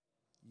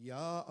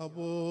يا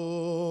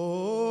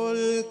أبو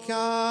الكاظم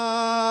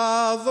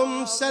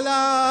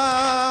سلامي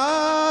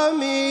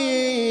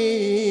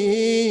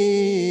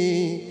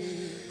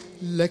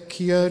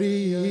لك يا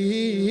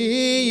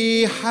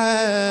ريحة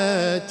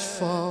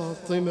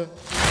فاطمة،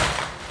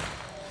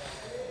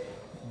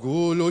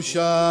 قولوا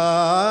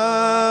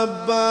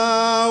شابة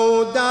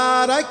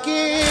ودارك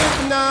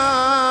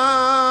بنار،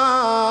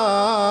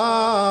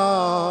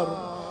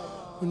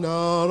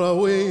 نار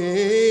وصلت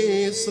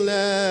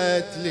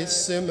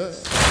للسما،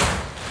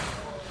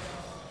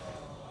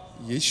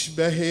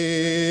 يشبه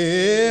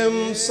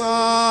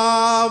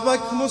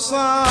مصابك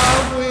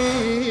مصابي،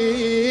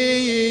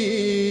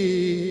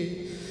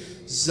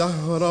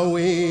 زهرة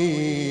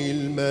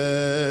والمدمع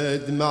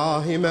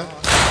همة،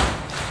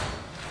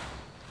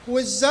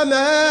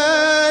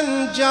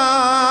 والزمن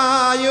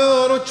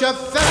جاير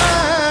وجفه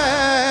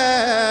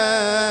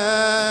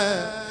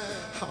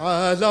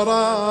على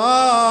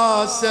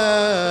راسك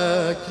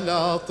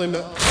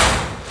لاطمة.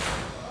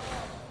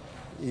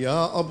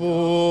 يا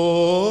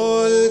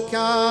أبو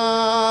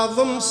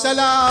الكاظم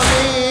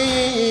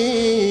سلامي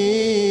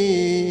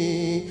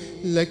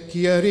لك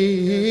يا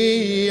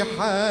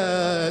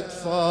ريحة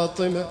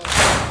فاطمة،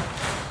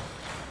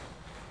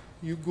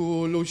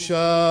 يقولوا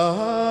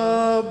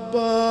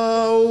شابة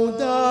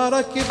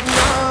ودارك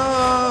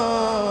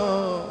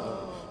بنار،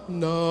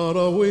 نار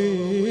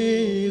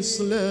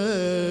وصلت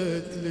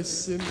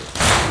للسما،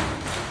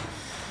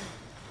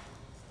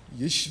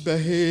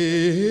 يشبه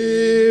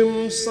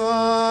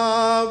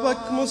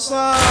مصابك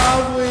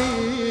مصابي،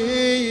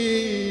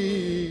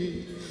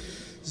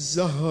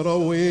 زهرة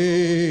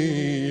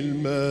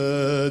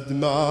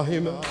والمدمع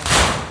همة،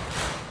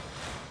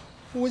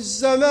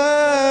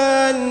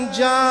 والزمان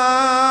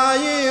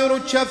جاير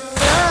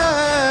وجفه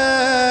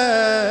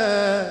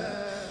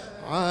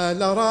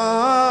على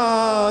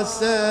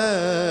راسك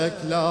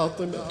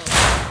لاطمة،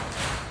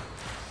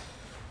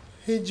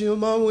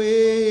 هجمة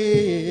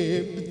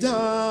وبدار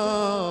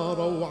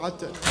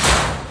روعتك،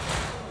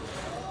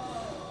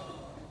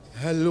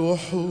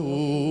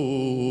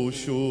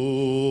 هالوحوش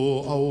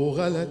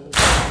أوغلت،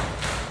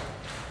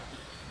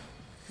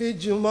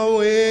 هجمة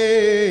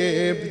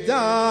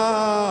وبدار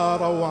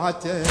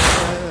روعتك،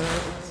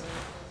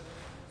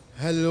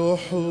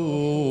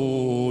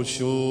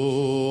 هالوحوش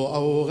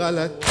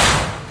أوغلت،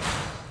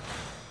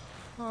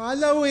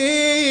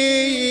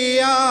 علويات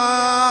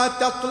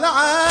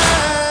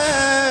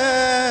طلعت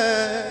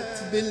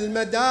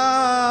بالمدامع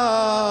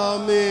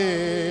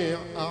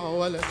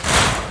أعولت،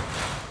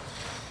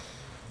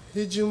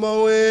 هجمة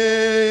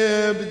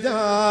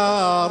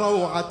وبدار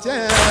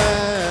روعتت،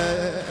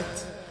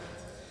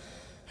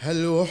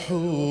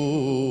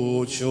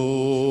 هالوحوش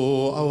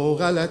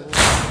أوغلت،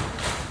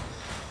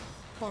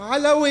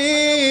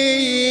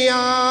 علويات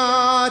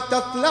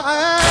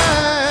طلعت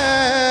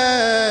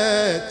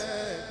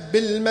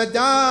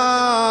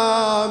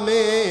بالمدامع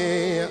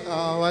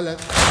أعولت،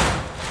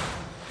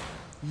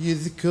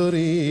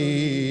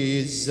 يذكري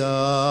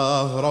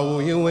الزهرة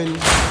ويون،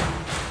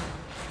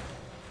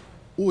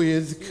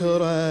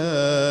 ويذكر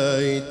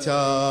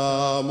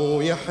ايتام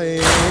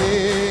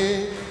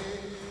ويحيي،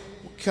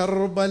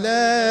 وكربلاء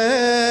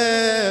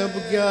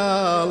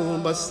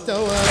بقلب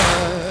استوت،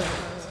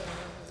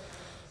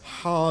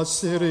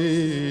 حاسر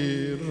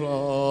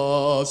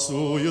الراس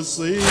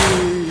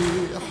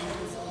ويصيح،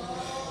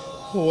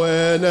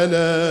 وين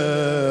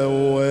انا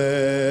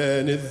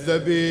وين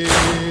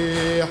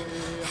الذبيح،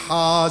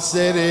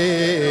 حاسر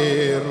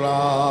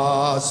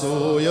الراس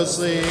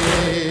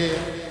ويصيح،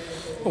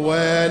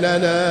 وين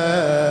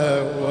انا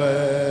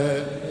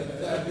وين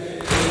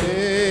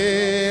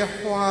الذبيح،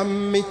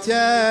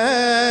 وعمته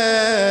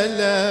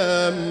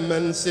لما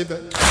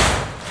انسبت،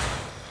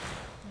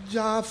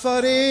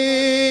 جعفر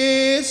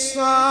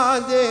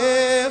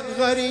الصادق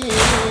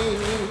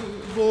غريب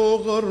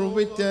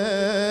وغربته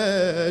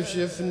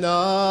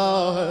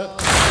شفناها،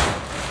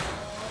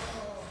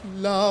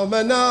 لا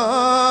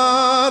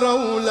منار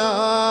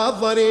ولا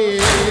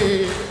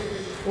ضريح،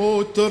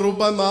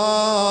 وتربة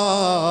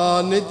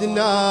ما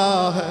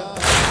ندناها،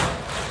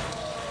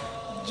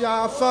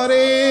 جعفر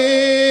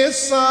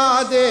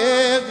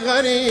الصادق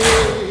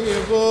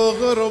غريب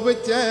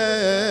وغربته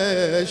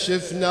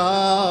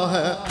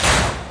شفناها،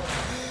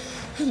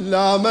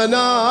 لا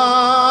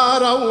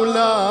منار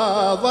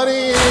ولا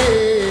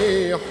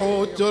ضريح،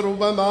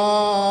 وتربة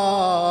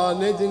ما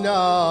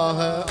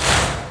ندناها،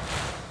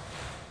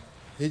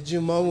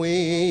 هجمة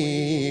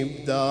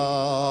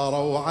وبدار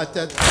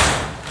روعتت،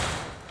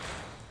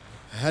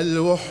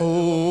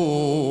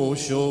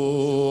 هالوحوش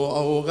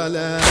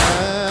أوغلت،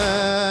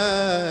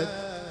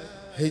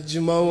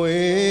 هجمة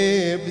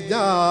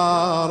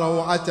وبدار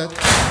روعتت،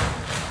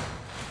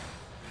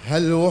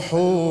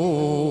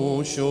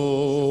 هالوحوش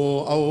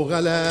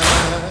أوغلت،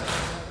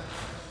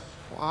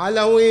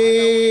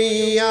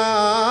 وعلويات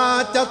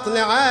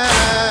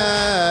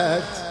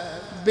طلعت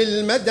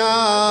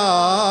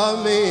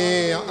بالمدامع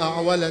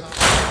أعولت،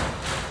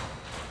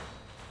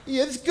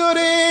 يذكر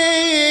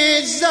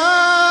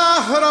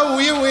الزهرة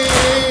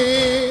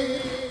ويويل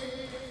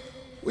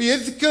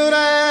ويذكر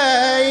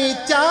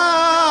ايتام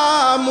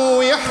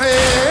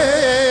ويحيي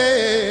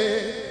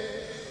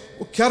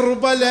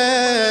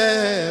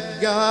وكربلاء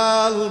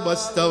بقلبه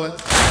استوت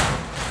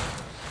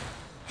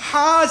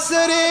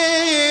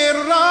حاسري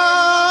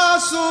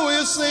الراس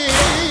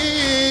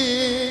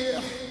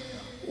ويصيح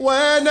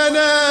وين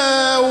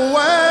انا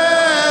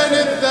وين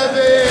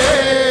الذبيح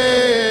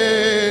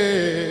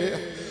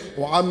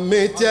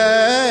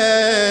وعمته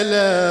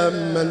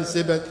لما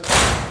انسبت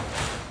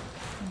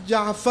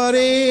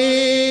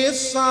جعفري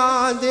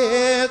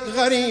الصادق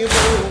غريب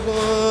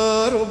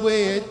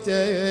وغربته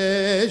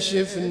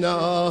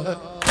شفناها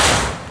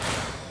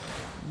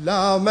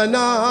لا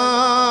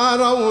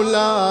منار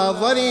ولا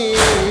ضريح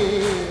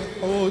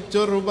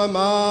وتربة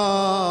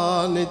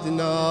ما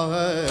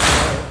ندناها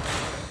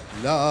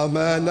لا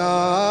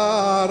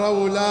منار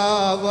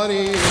ولا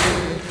ضريح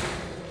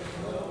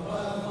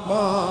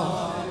ما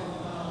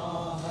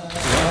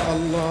يا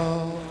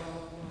الله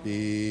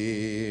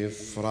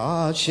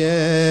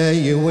بفراشه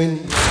يون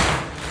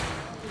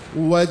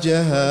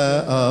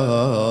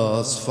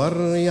وجهه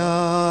أصفر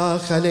يا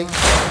خلق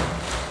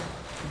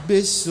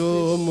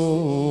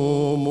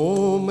بالسموم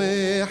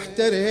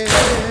ومحترق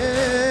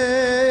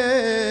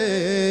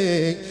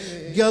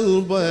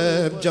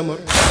قلبه بجمر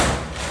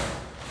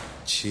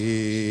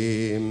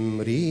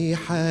تشم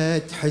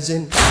ريحة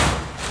حزن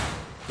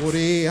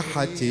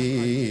وريحة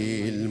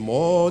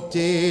الموت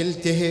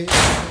التهي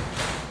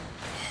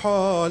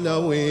حوله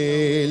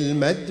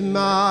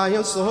والمدمع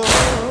يصب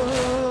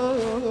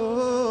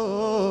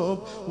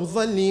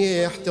وظل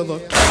يحتضر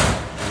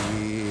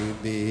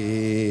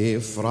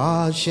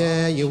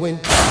بفراشه يون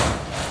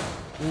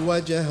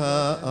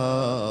وجهه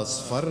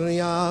أصفر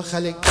يا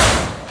خلق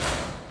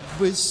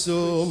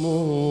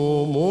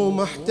بالسموم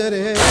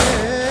ومحترق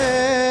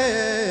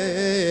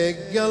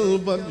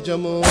قلبه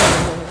بجمر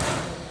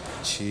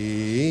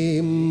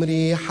شم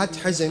ريحة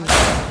حزن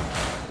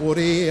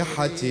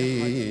وريحة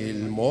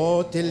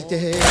الموت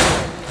التهي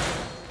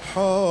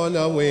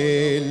حوله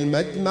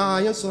والمدمع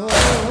يصب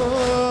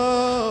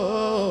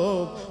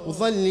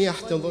وظل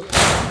يحتضر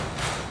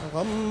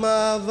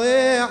غمض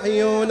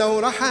عيونه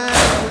ورحل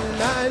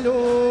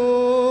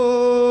مألوم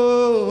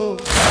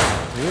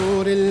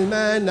طيور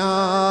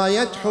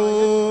المنايا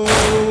تحوم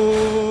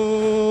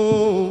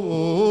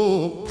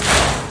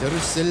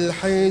ترسل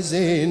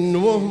حزن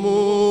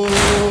وهموم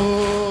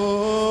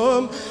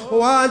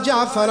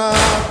وجعفر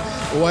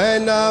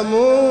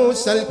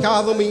وناموس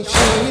الكاظم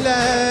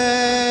يشيله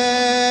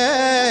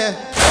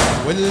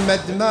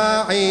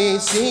والمدمع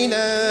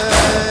يسيله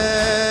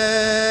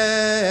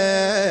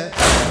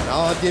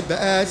نادي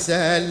بأسى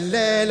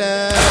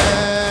الليلة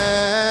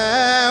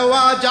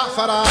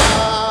وجعفر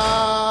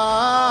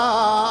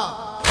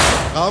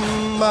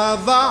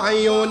غمض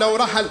عيونه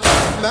ورحل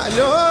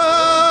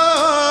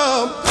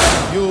مألوم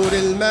يور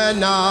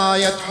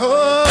المنايا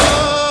تحوم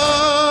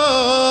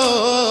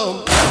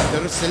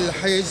ترسل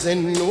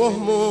حزن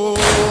وهموم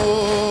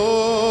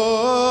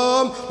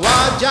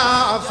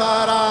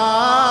وجعفر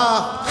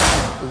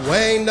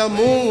وين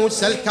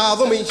موسى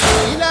الكاظم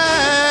يشيله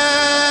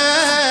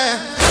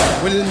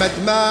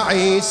والمدمع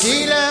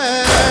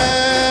يسيله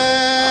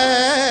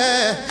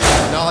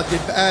نادي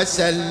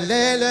بأسى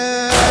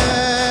الليلة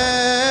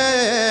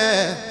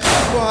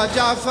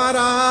وجعفر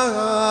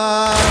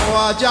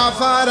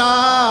وجعفر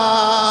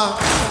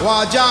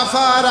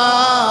وجعفر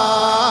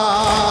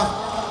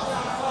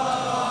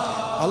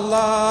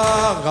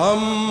الله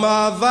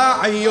غمض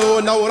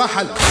عيونه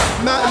ورحل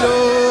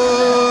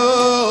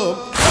مألوم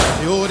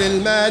طيور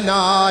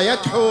المنايا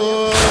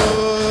تحوم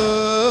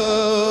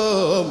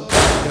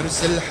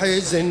ترسل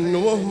حزن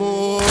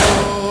وهموم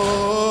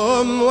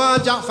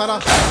وجعفر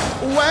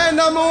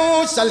وين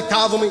موسى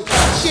الكاظم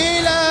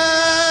شيله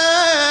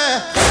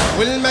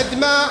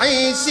والمدمع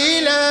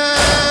يسيله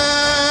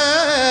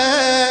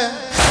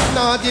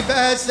نادي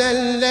بأسى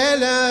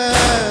الليلة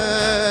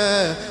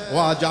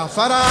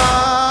وجعفر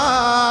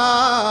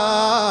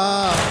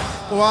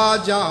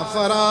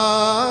وجعفر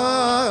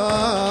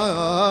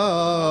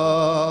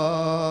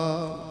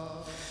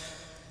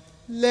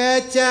لا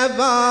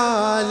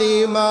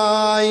تبالي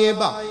ما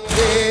يبالي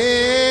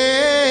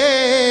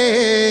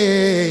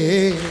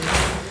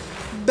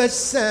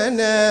بس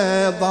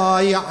أنا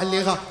ضايع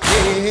لغاية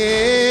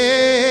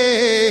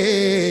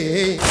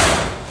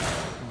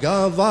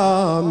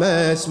قضى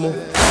ما اسمه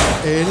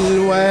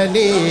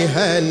الولي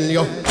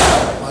هاليوم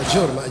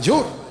مأجور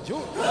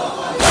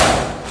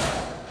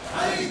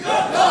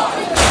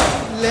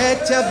لا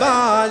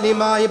تبالي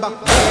ما يبالي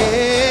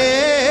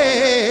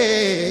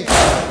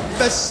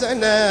بس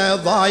أنا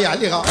ضايع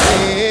لغاية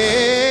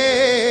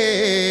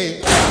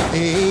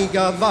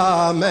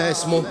قضى ما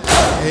اسمه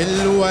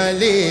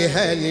الولي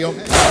هاليوم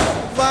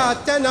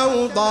ضاعت أنا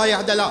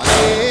وضايع دلالي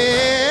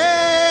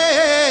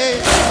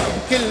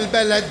بكل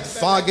بلد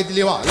فاقد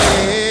لوالي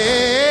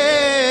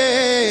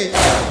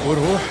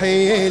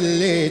وروحي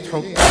اللي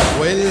تحب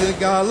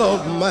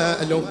والقلب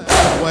مألوم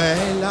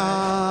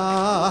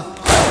ولا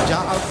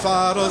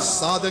جعفر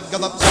الصادق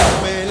قضب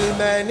سم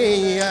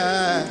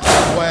المنية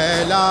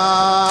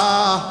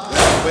ولا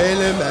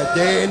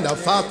بالمدينة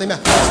فاطمة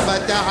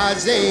نصبة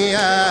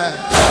عزية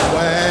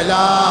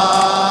ولا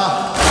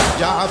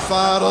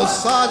جعفر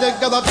الصادق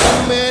قضب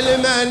سم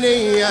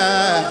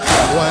المنية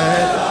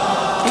ولا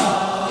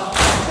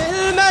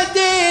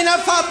بالمدينة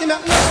فاطمة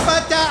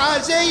نصبة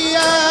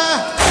عزية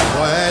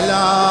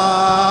ولا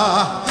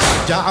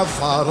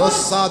جعفر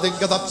الصادق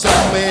قضب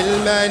سم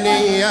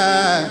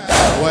المنية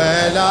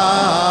ولا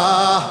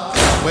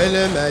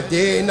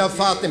والمدينة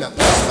فاطمة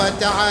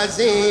نصبة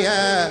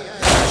عزية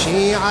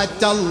شيعة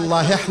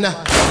الله احنا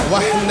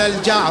واحنا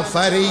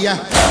الجعفرية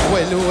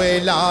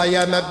والولاية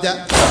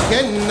مبدأ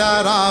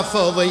كنا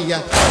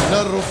رافضية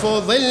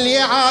نرفض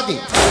الإعادة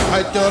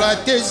عترة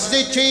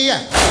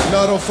الزكية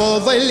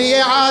نرفض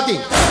الإعادة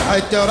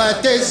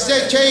عترة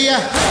الزكية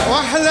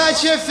واحنا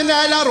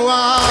شفنا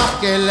الأرواح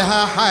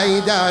كلها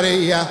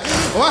حيدارية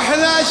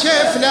واحنا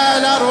شفنا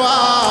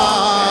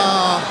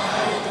الأرواح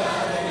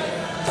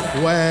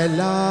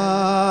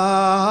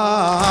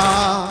ولا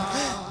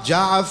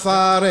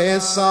جعفر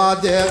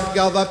الصادق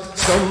قضب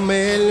سم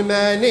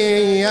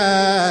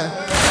المنية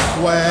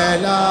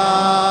ولا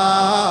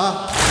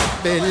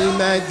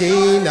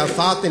بالمدينة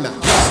فاطمة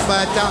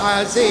نصبة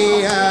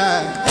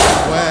عزية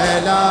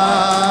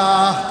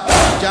ولا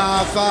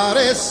جعفر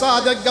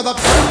الصادق قضب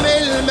سم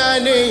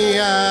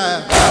المنية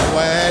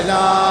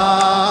ولا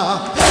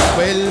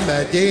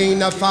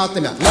بالمدينة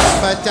فاطمة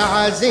نصبة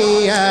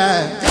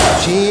عزية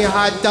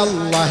شيعة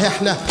الله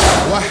احنا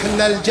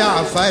واحنا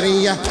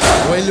الجعفرية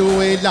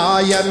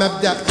والولاية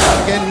مبدأ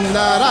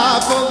كنا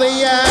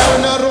رافضية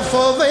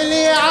ونرفض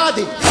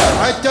الإعادة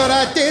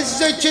عترة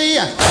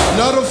الزكية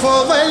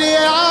نرفض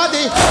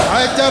الإعادة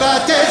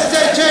عترة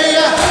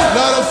الزكية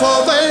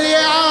نرفض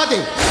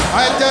الإعادة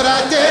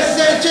عترة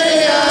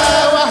الزكية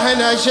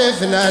واحنا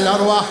شفنا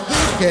الأرواح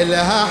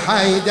كلها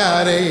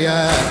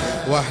حيدارية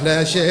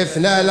واحنا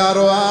شفنا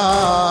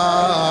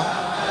الأرواح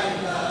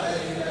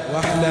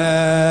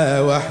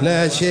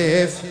واحنا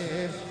شفنا